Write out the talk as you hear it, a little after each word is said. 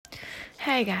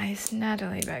Hey guys,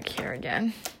 Natalie back here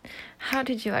again. How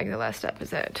did you like the last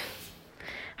episode?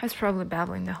 I was probably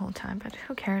babbling the whole time, but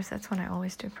who cares? That's what I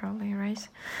always do, probably, right?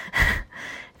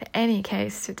 In any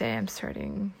case, today I'm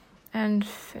starting and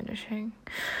finishing.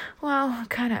 Well,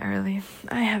 kind of early.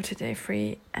 I have today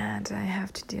free and I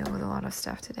have to deal with a lot of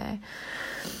stuff today.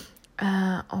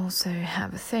 Also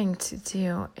have a thing to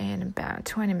do in about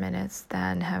 20 minutes,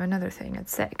 then have another thing at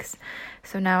 6.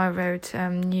 So now I wrote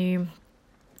new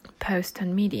post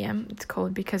on Medium. It's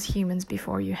called Because Humans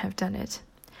Before You Have Done It,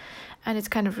 and it's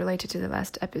kind of related to the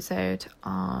last episode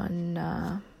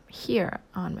on here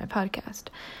on my podcast,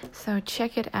 so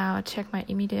check it out. Check my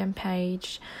Medium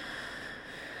page.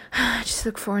 Just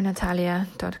look for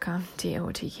natalia.com,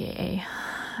 Dotka,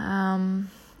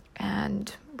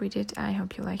 and read it. I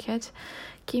hope you like it.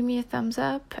 Give me a thumbs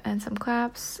up and some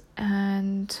claps.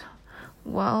 And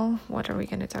well, what are we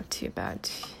going to talk to you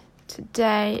about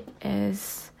today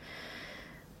is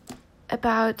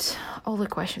about all the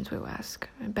questions we ask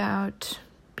about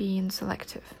being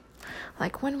selective.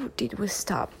 Like, when did we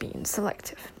stop being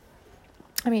selective?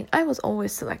 I mean, I was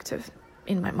always selective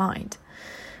in my mind,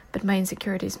 but my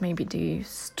insecurities made me do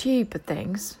stupid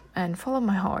things and follow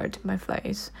my heart, my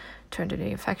flows, turn to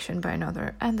the affection by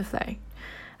another and the flow.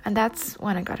 And that's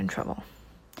when I got in trouble.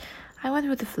 I went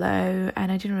with the flow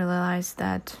and I didn't realize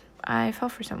that I fell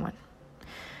for someone.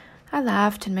 I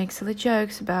laughed and made silly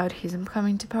jokes about his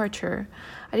upcoming departure.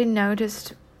 I didn't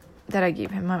notice that I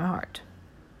gave him my heart.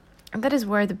 And that is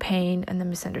where the pain and the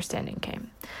misunderstanding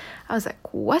came. I was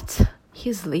like, what?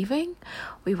 He's leaving?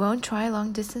 We won't try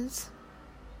long distance?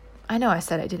 I know I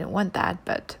said I didn't want that,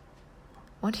 but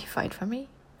won't he fight for me?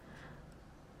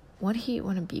 Won't he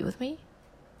want to be with me?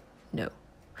 No.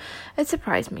 It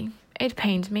surprised me. It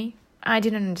pained me. I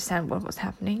didn't understand what was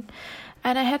happening.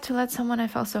 And I had to let someone I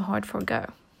felt so hard for go.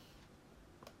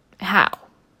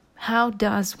 How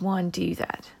does one do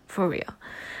that? For real.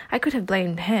 I could have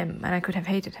blamed him and I could have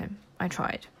hated him. I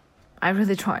tried. I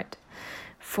really tried.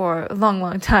 For a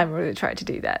long time I really tried to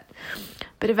do that.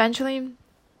 But eventually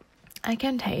I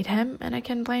can't hate him and I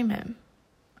can't blame him.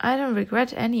 I don't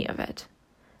regret any of it.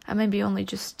 I may be only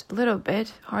just a little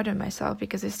bit hard on myself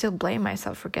because I still blame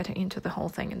myself for getting into the whole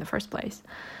thing in the first place.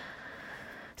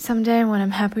 Someday when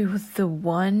I'm happy with the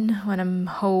one, when I'm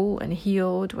whole and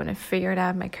healed, when I figured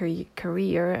out my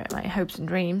career, my hopes and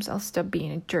dreams, I'll stop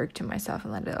being a jerk to myself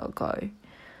and let it all go.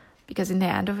 Because in the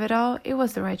end of it all, it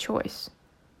was the right choice.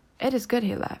 It is good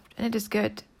he left, and it is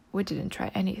good we didn't try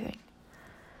anything.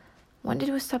 When did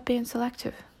we stop being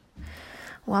selective?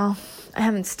 Well, I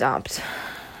haven't stopped,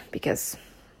 because,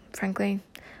 frankly,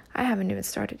 I haven't even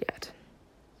started yet.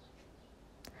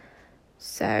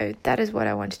 So that is what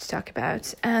I wanted to talk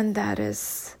about, and that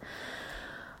is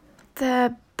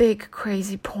the big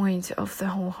crazy point of the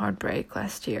whole heartbreak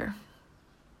last year.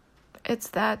 It's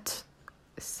that,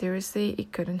 seriously,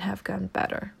 it couldn't have gone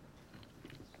better.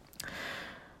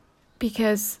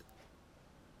 Because,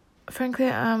 frankly,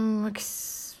 I'm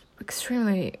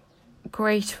extremely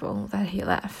grateful that he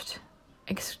left.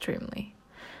 Extremely.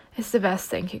 It's the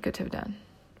best thing he could have done.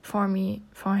 For me,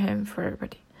 for him, for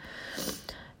everybody.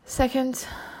 Second,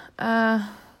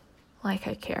 like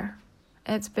I care.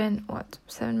 It's been,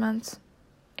 7 months?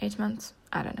 8 months?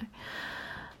 I don't know.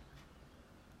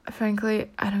 Frankly,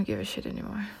 I don't give a shit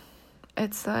anymore.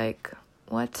 It's like,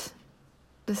 what?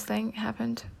 This thing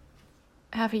happened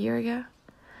half a year ago?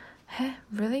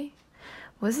 Really?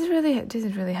 Did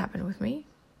it really happen with me?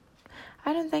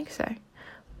 I don't think so.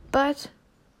 But,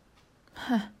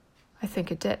 I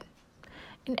think it did.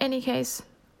 In any case,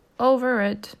 over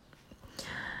it.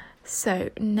 So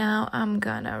now I'm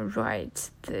gonna write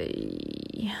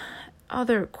the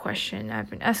other question I've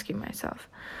been asking myself.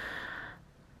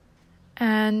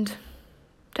 And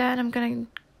then I'm gonna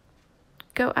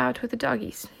go out with the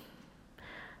doggies.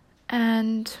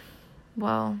 And,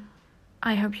 well,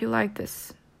 I hope you like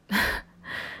this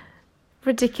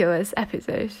ridiculous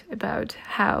episode about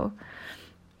how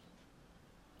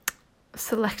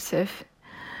selective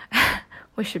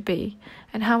we should be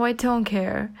and how I don't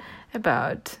care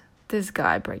about this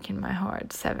guy breaking my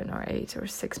heart 7 or 8 or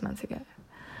 6 months ago.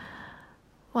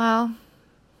 Well,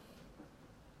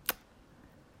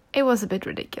 it was a bit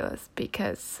ridiculous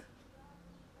because,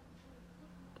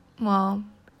 well,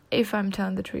 if I'm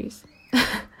telling the truth,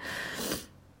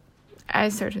 I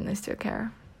certainly still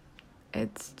care.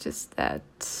 It's just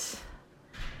that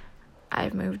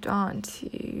I've moved on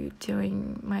to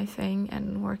doing my thing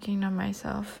and working on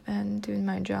myself and doing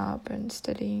my job and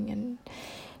studying and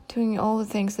doing all the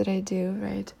things that I do,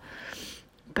 right?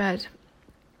 But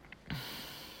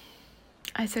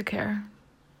I still care.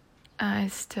 I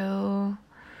still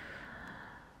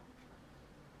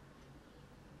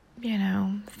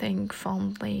think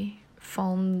fondly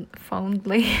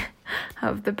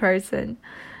of the person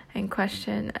in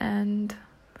question. And,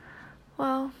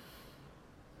 well,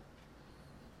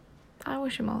 I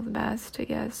wish him all the best, I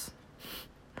guess.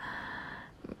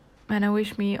 And I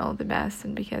wish me all the best,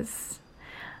 and because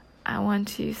I want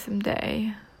to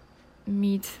someday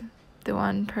meet the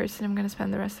one person I'm going to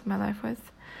spend the rest of my life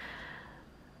with,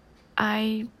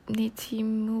 I need to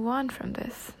move on from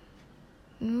this.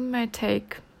 It might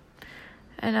take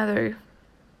another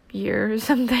year or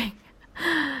something,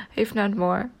 if not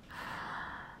more,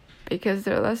 because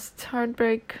the last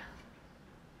heartbreak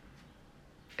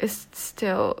is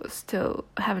still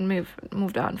haven't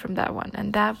moved on from that one.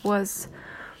 And that was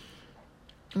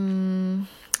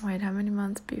wait, how many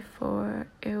months before?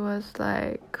 It was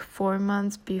like 4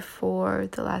 months before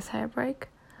the last heartbreak.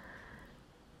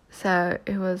 So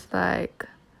it was like,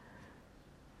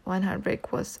 one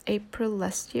heartbreak was April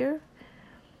last year.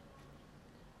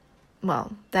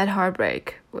 Well, that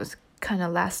heartbreak was kind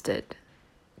of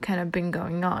been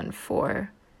going on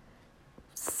for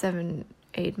 7-8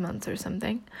 months or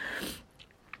something.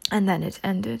 And then it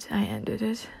ended. I ended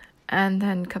it. And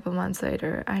then a couple months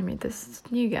later, I meet this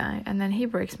new guy. And then he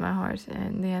breaks my heart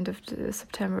in the end of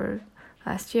September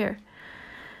last year.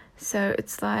 So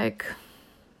it's like,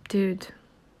 dude,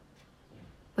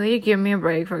 will you give me a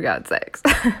break, for God's sakes?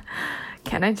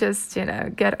 Can I just,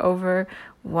 get over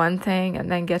one thing and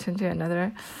then get into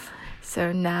another?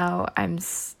 So now I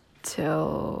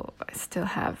still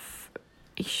have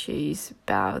issues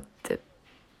about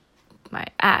my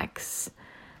ex.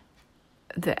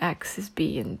 The ex is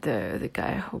being the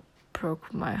guy who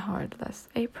broke my heart last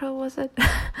April, was it?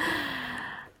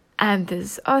 And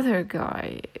this other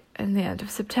guy in the end of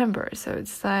September. So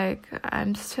it's like,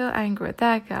 I'm still angry at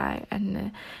that guy,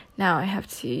 and now I have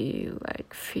to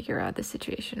figure out the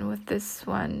situation with this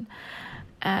one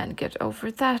and get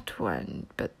over that one.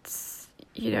 But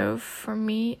for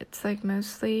me, it's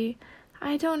mostly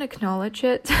I don't acknowledge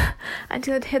it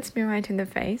until it hits me right in the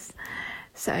face.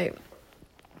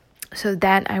 So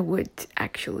then I would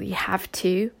actually have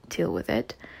to deal with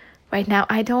it. Right now,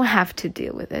 I don't have to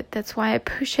deal with it. That's why I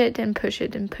push it and push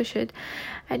it and push it,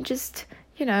 and just,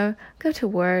 go to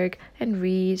work and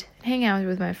read, and hang out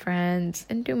with my friends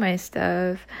and do my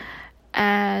stuff.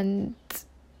 And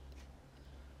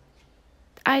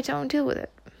I don't deal with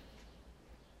it.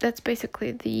 That's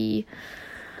basically the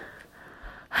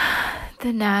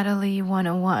Natalie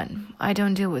 101. I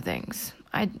don't deal with things.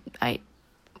 I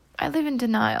live in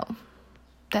denial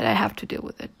that I have to deal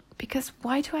with it. Because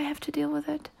why do I have to deal with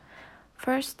it?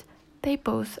 First, they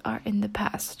both are in the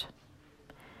past.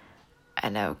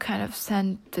 And I'll kind of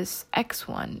send this ex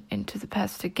one into the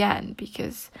past again,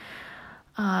 because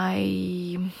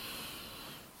I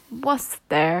was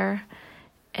there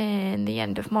in the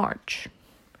end of March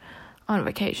on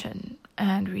vacation,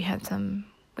 and we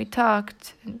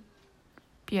talked and,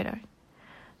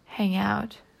 hang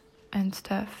out and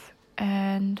stuff.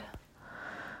 And,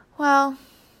 well,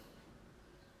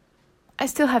 I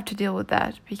still have to deal with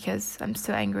that because I'm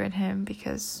still angry at him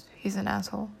because he's an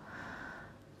asshole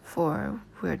for a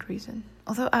weird reason.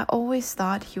 Although I always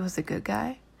thought he was a good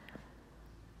guy.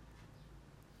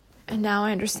 And now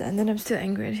I understand that I'm still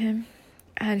angry at him.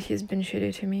 And he's been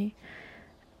shitty to me.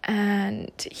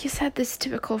 And he said this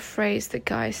typical phrase that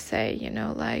guys say,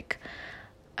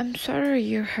 I'm sorry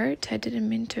you're hurt. I didn't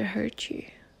mean to hurt you.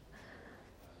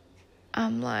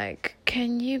 I'm like,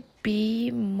 can you be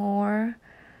more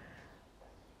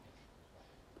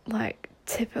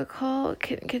typical?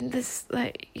 Can this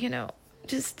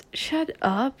just shut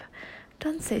up.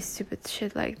 Don't say stupid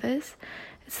shit like this.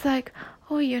 It's like,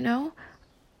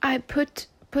 I put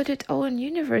it all in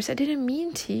universe. I didn't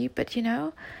mean to, but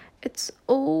it's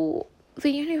all the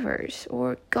universe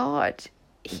or God.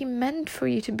 He meant for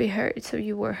you to be hurt, so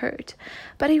you were hurt.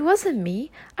 But it wasn't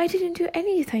me. I didn't do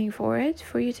anything for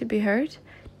you to be hurt.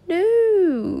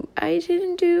 No, I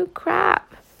didn't do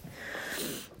crap.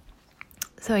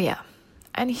 So yeah,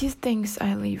 and he thinks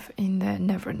I live in the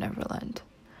Never Land,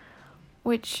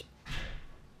 which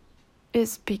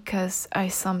is because I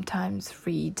sometimes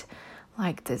read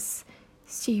this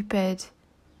stupid,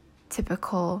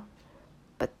 typical,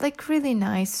 but really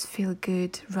nice,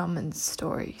 feel-good romance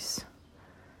stories.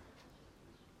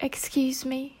 Excuse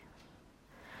me?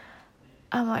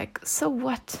 I'm like, so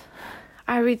what?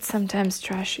 I read sometimes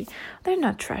trashy. They're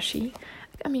not trashy.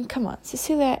 I mean, come on.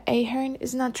 Cecilia Ahern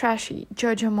is not trashy.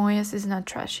 Jojo Moyes is not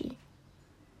trashy.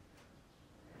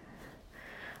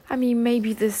 I mean,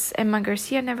 maybe this Emma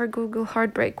Garcia Never Google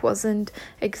Heartbreak wasn't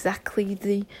exactly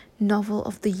the novel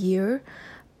of the year.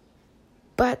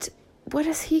 But what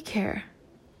does he care?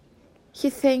 He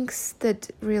thinks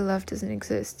that real love doesn't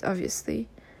exist, obviously.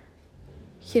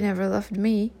 He never loved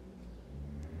me.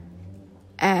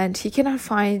 And he cannot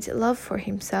find love for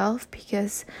himself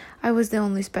because I was the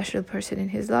only special person in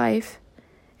his life.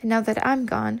 And now that I'm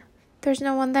gone, there's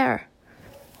no one there.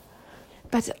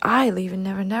 But I live in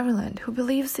Never Neverland, who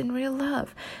believes in real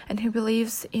love and who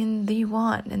believes in the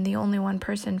one and the only one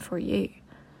person for you.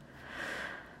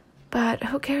 But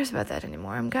who cares about that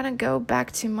anymore? I'm gonna go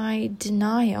back to my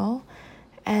denial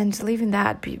and live in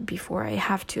that before I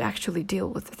have to actually deal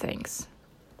with the things.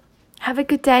 Have a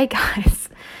good day, guys.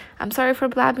 I'm sorry for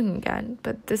blabbing again,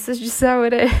 but this is just how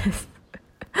it is.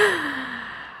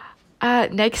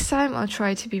 Next time, I'll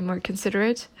try to be more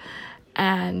considerate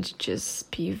and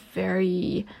just be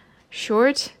very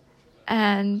short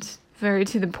and very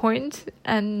to the point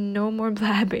and no more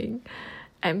blabbing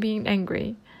and being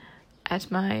angry at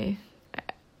my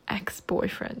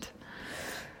ex-boyfriend.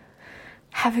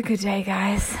 Have a good day,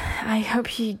 guys. I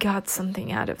hope you got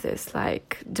something out of this.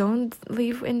 Like, don't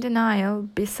live in denial.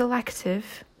 Be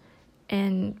selective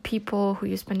in people who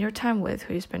you spend your time with,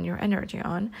 who you spend your energy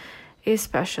on,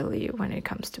 especially when it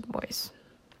comes to boys.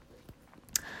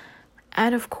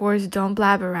 And of course, don't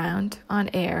blab around on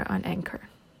air on Anchor.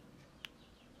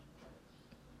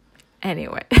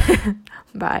 Anyway,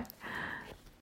 bye.